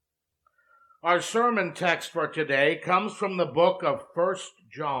Our sermon text for today comes from the book of 1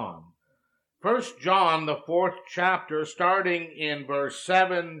 John. 1 John, the 4th chapter, starting in verse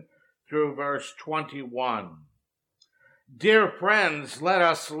 7 through verse 21. Dear friends, let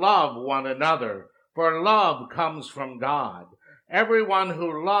us love one another, for love comes from God. Everyone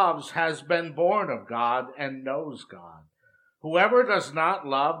who loves has been born of God and knows God. Whoever does not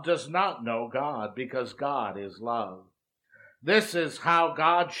love does not know God, because God is love. This is how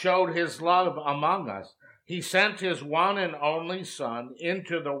God showed his love among us. He sent his one and only Son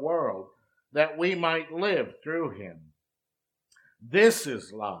into the world that we might live through him. This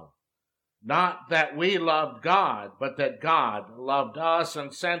is love, not that we loved God, but that God loved us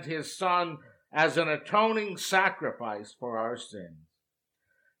and sent his Son as an atoning sacrifice for our sins.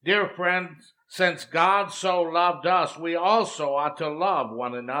 Dear friends, since God so loved us, we also ought to love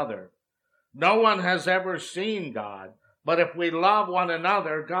one another. No one has ever seen God, but if we love one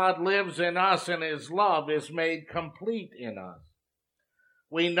another, God lives in us and his love is made complete in us.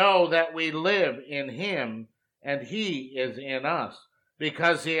 We know that we live in him and he is in us,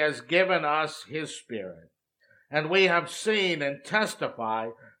 because he has given us his Spirit. And we have seen and testify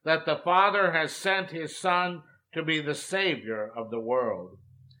that the Father has sent his Son to be the Savior of the world.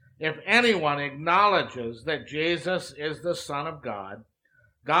 If anyone acknowledges that Jesus is the Son of God,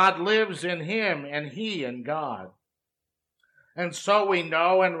 God lives in him and he in God. And so we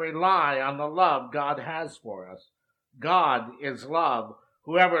know and rely on the love God has for us. God is love.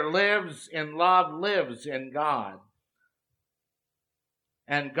 Whoever lives in love lives in God,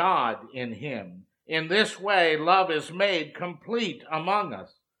 and God in him. In this way, love is made complete among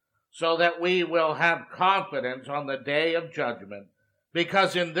us, so that we will have confidence on the day of judgment,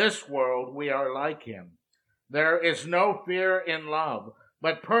 because in this world we are like him. There is no fear in love,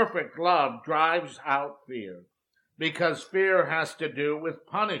 but perfect love drives out fear, because fear has to do with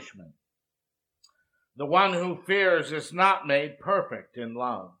punishment. The one who fears is not made perfect in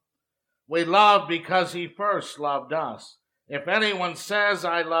love. We love because he first loved us. If anyone says,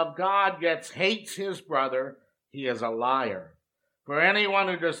 I love God, yet hates his brother, he is a liar. For anyone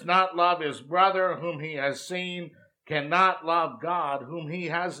who does not love his brother whom he has seen cannot love God whom he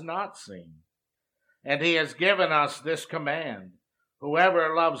has not seen. And he has given us this command: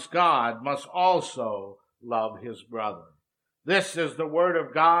 whoever loves God must also love his brother. This is the word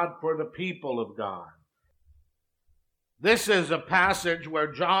of God for the people of God. This is a passage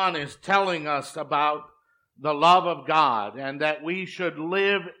where John is telling us about the love of God and that we should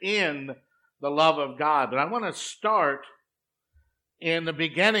live in the love of God. But I want to start in the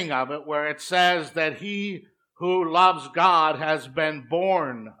beginning of it where it says that he who loves God has been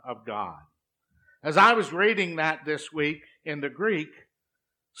born of God. As I was reading that this week in the Greek,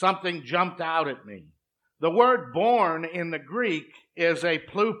 something jumped out at me. The word born in the Greek is a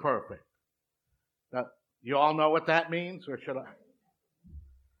pluperfect. You all know what that means, or should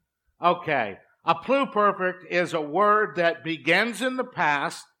I? Okay. A pluperfect is a word that begins in the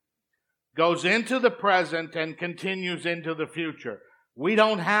past, goes into the present, and continues into the future. We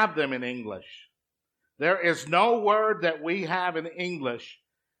don't have them in English. There is no word that we have in English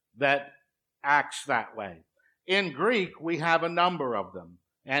that acts that way. In Greek, we have a number of them,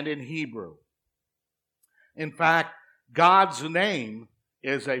 and in Hebrew. In fact, God's name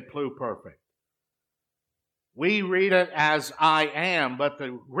is a pluperfect. We read it as I am, but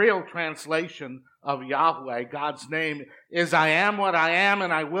the real translation of Yahweh, God's name, is I am what I am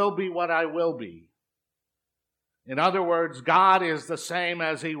and I will be what I will be. In other words, God is the same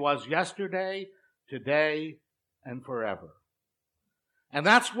as he was yesterday, today, and forever. And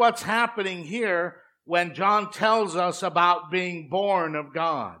that's what's happening here when John tells us about being born of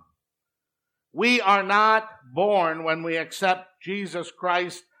God. We are not born when we accept Jesus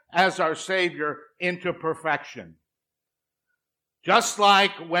Christ as our Savior into perfection. Just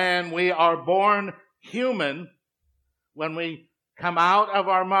like when we are born human, when we come out of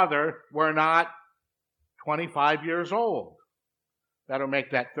our mother, we're not 25 years old. That'll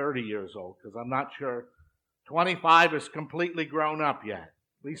make that 30 years old, because I'm not sure 25 is completely grown up yet.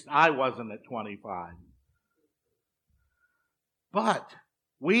 At least I wasn't at 25. But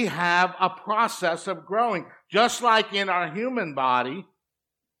we have a process of growing. Just like in our human body,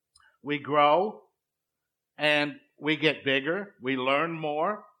 we grow and we get bigger, we learn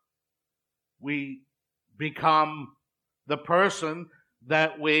more, we become the person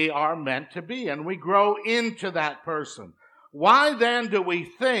that we are meant to be, and we grow into that person. Why then do we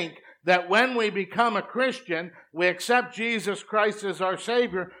think that when we become a Christian, we accept Jesus Christ as our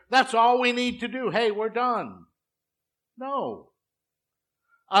Savior, that's all we need to do? Hey, we're done. No.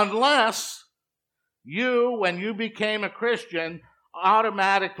 Unless you, when you became a Christian,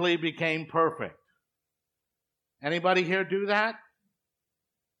 automatically became perfect. Anybody here do that?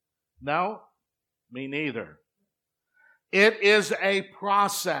 No? Me neither. It is a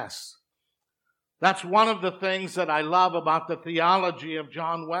process. That's one of the things that I love about the theology of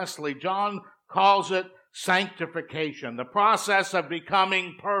John Wesley. John calls it sanctification, the process of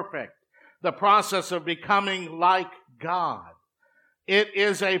becoming perfect, the process of becoming like God. It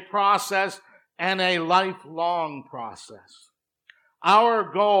is a process and a lifelong process.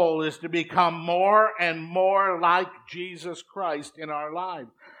 Our goal is to become more and more like Jesus Christ in our lives.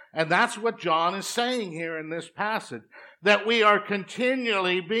 And that's what John is saying here in this passage, that we are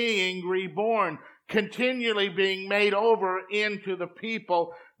continually being reborn, continually being made over into the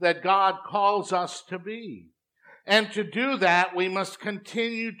people that God calls us to be. And to do that, we must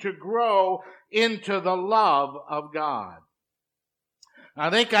continue to grow into the love of God. I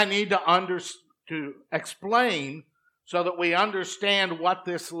think I need to explain so that we understand what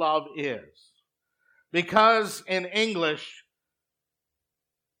this love is. Because in English,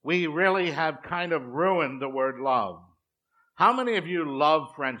 we really have kind of ruined the word love. How many of you love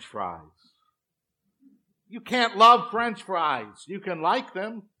French fries? You can't love French fries. You can like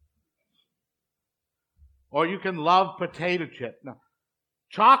them. Or you can love potato chips. Now,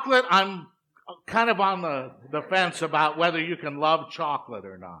 chocolate, I'm kind of on the fence about whether you can love chocolate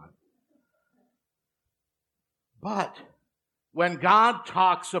or not. But when God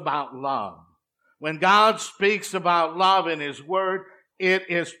talks about love, when God speaks about love in His Word, it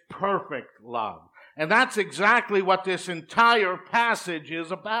is perfect love. And that's exactly what this entire passage is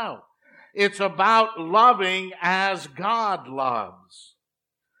about. It's about loving as God loves.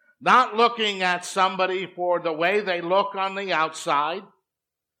 Not looking at somebody for the way they look on the outside,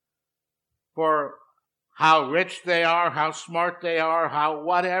 for how rich they are, how smart they are, how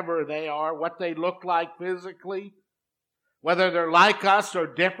whatever they are, what they look like physically, whether they're like us or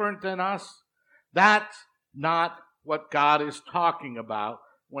different than us. That's not what God is talking about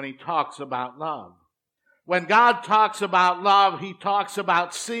when He talks about love. When God talks about love, He talks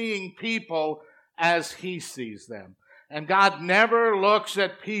about seeing people as He sees them. And God never looks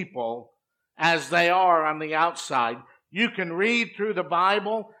at people as they are on the outside. You can read through the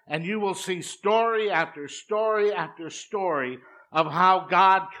Bible and you will see story after story after story of how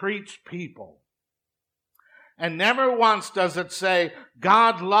God treats people. And never once does it say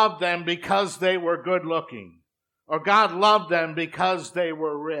God loved them because they were good looking, or God loved them because they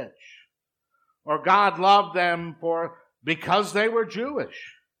were rich, or God loved them because they were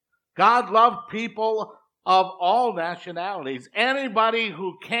Jewish. God loved people of all nationalities. Anybody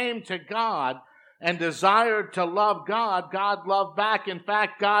who came to God and desired to love God, God loved back. In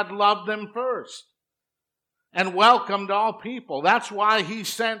fact, God loved them first and welcomed all people. That's why He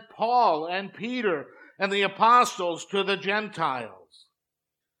sent Paul and Peter and the apostles to the Gentiles.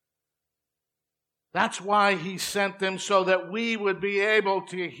 That's why He sent them, so that we would be able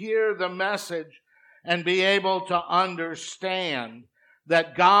to hear the message and be able to understand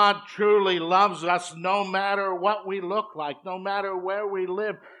that God truly loves us no matter what we look like, no matter where we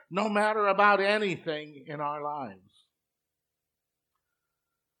live, no matter about anything in our lives.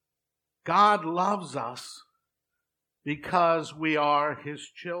 God loves us because we are His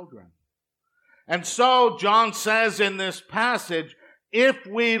children. And so John says in this passage, if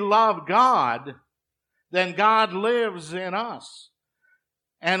we love God, then God lives in us.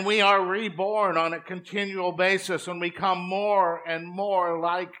 And we are reborn on a continual basis and become more and more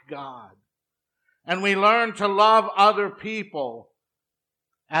like God. And we learn to love other people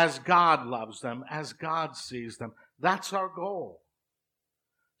as God loves them, as God sees them. That's our goal.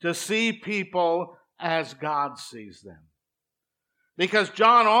 To see people as God sees them. Because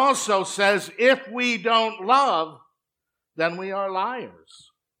John also says, if we don't love, then we are liars.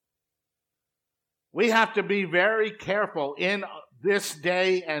 We have to be very careful in this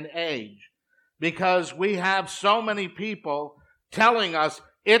day and age, because we have so many people telling us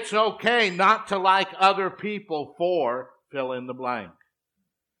it's okay not to like other people for fill in the blank.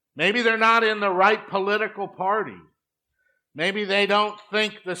 Maybe they're not in the right political party. Maybe they don't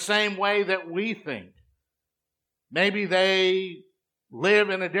think the same way that we think. Maybe they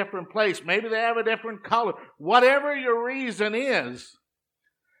live in a different place. Maybe they have a different color. Whatever your reason is,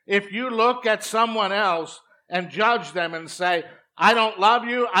 if you look at someone else and judge them and say, I don't love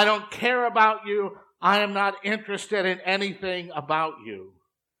you, I don't care about you, I am not interested in anything about you,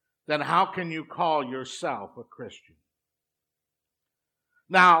 then how can you call yourself a Christian?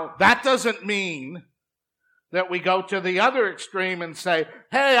 Now, that doesn't mean that we go to the other extreme and say,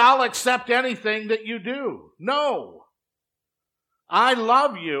 hey, I'll accept anything that you do. No. I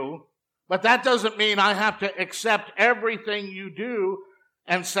love you, But that doesn't mean I have to accept everything you do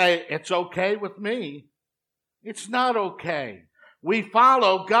and say, it's okay with me. It's not okay. We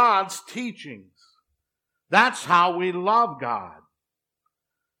follow God's teachings. That's how we love God.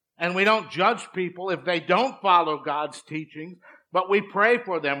 And we don't judge people if they don't follow God's teachings, but we pray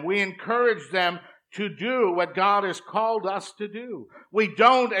for them. We encourage them to do what God has called us to do. We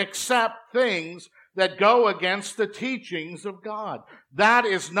don't accept things that go against the teachings of God. That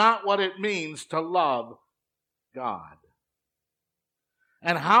is not what it means to love God.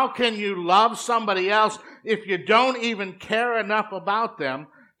 And how can you love somebody else if you don't even care enough about them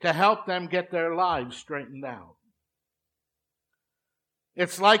to help them get their lives straightened out?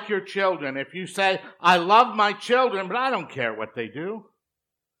 It's like your children. If you say, I love my children, but I don't care what they do.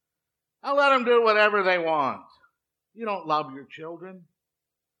 I'll let them do whatever they want. You don't love your children.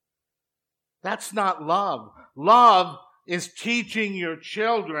 That's not love. Love is teaching your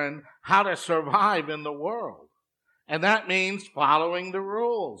children how to survive in the world. And that means following the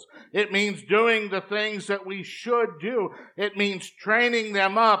rules. It means doing the things that we should do. It means training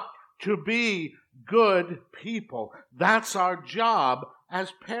them up to be good people. That's our job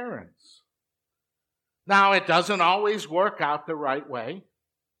as parents. Now, it doesn't always work out the right way.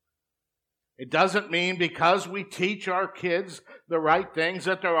 It doesn't mean because we teach our kids the right things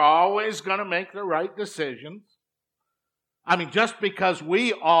that they're always going to make the right decisions. I mean, just because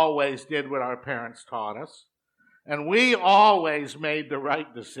we always did what our parents taught us, and we always made the right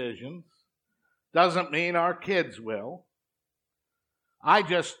decisions, doesn't mean our kids will. I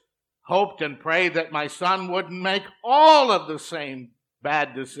just hoped and prayed that my son wouldn't make all of the same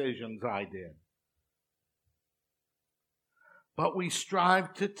bad decisions I did. But we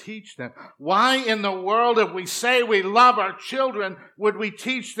strive to teach them. Why in the world, if we say we love our children, would we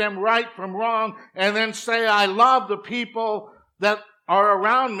teach them right from wrong and then say, I love the people that are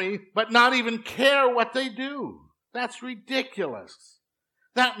around me, but not even care what they do? That's ridiculous.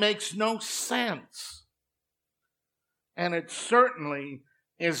 That makes no sense. And it certainly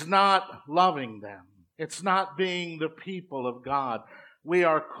is not loving them. It's not being the people of God. We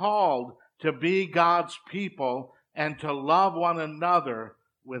are called to be God's people and to love one another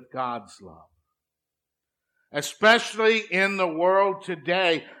with God's love. Especially in the world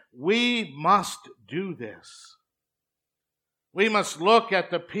today, we must do this. We must look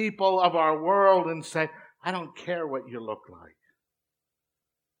at the people of our world and say, I don't care what you look like.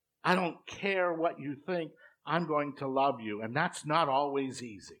 I don't care what you think. I'm going to love you. And that's not always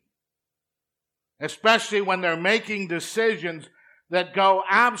easy. Especially when they're making decisions that go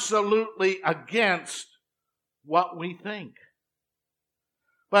absolutely against what we think.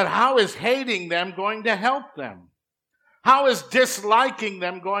 But how is hating them going to help them? How is disliking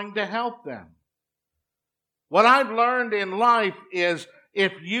them going to help them? What I've learned in life is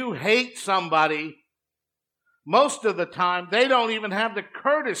if you hate somebody, most of the time they don't even have the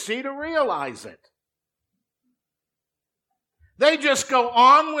courtesy to realize it. They just go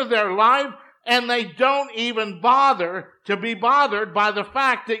on with their life and they don't even bother to be bothered by the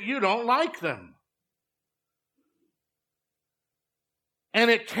fact that you don't like them. And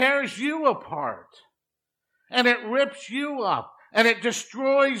it tears you apart. And it rips you up. And it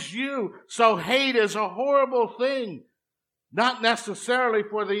destroys you. So hate is a horrible thing. Not necessarily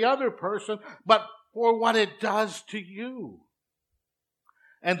for the other person, but for what it does to you.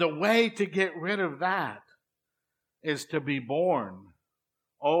 And the way to get rid of that is to be born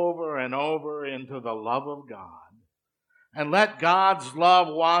over and over into the love of God. And let God's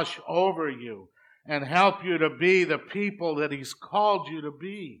love wash over you and help you to be the people that He's called you to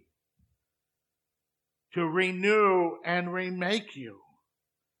be. To renew and remake you.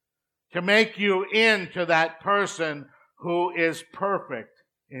 To make you into that person who is perfect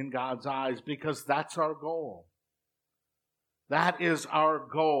in God's eyes, because that's our goal. That is our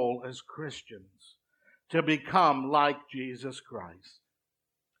goal as Christians, to become like Jesus Christ.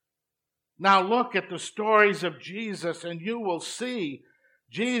 Now look at the stories of Jesus and you will see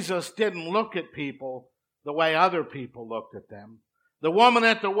Jesus didn't look at people the way other people looked at them. The woman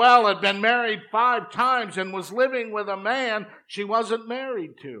at the well had been married 5 times and was living with a man she wasn't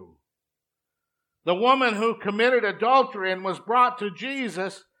married to. The woman who committed adultery and was brought to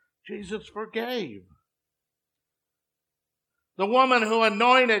Jesus, Jesus forgave. The woman who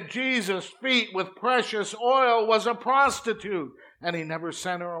anointed Jesus' feet with precious oil was a prostitute, and He never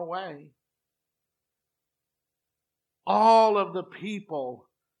sent her away. All of the people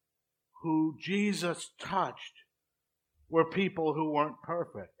who Jesus touched were people who weren't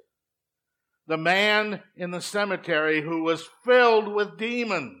perfect. The man in the cemetery who was filled with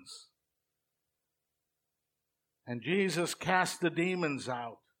demons. And Jesus cast the demons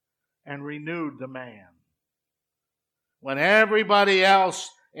out. and renewed the man. When everybody else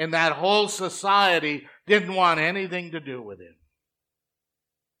in that whole society didn't want anything to do with him.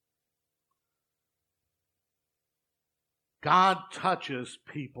 God touches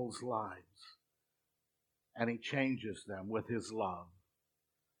people's lives, and He changes them with His love.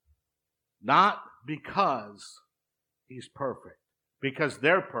 Not because He's perfect, because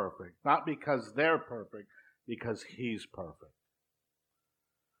they're perfect. Not because they're perfect, because He's perfect.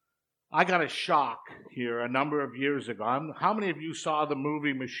 I got a shock here a number of years ago. How many of you saw the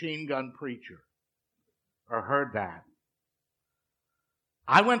movie Machine Gun Preacher or heard that?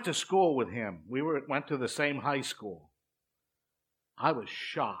 I went to school with him. We went to the same high school. I was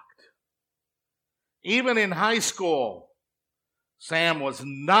shocked. Even in high school, Sam was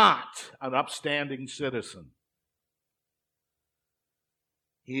not an upstanding citizen.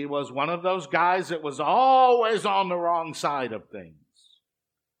 He was one of those guys that was always on the wrong side of things.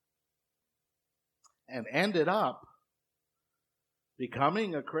 And ended up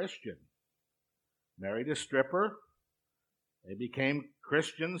becoming a Christian. Married a stripper. They became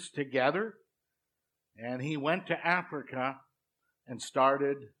Christians together. And he went to Africa and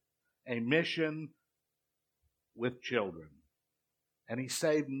started a mission with children. And he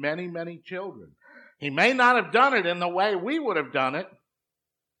saved many, many children. He may not have done it in the way we would have done it,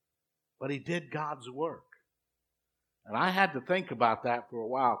 but he did God's work. And I had to think about that for a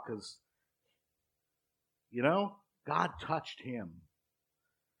while because, you know, God touched him.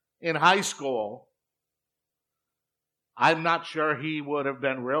 In high school, I'm not sure he would have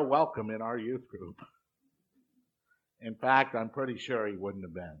been real welcome in our youth group. In fact, I'm pretty sure he wouldn't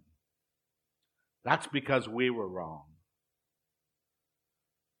have been. That's because we were wrong.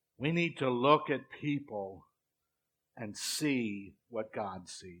 We need to look at people and see what God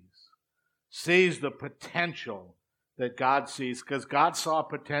sees. Sees the potential that God sees, because God saw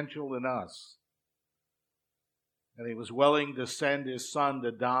potential in us. And He was willing to send His Son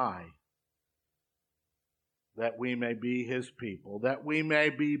to die that we may be His people, that we may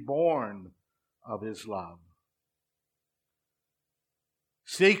be born of His love.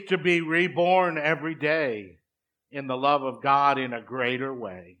 Seek to be reborn every day in the love of God in a greater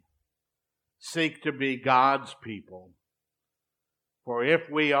way. Seek to be God's people. For if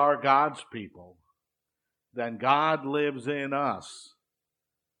we are God's people, then God lives in us,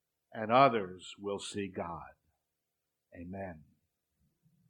 and others will see God. Amen.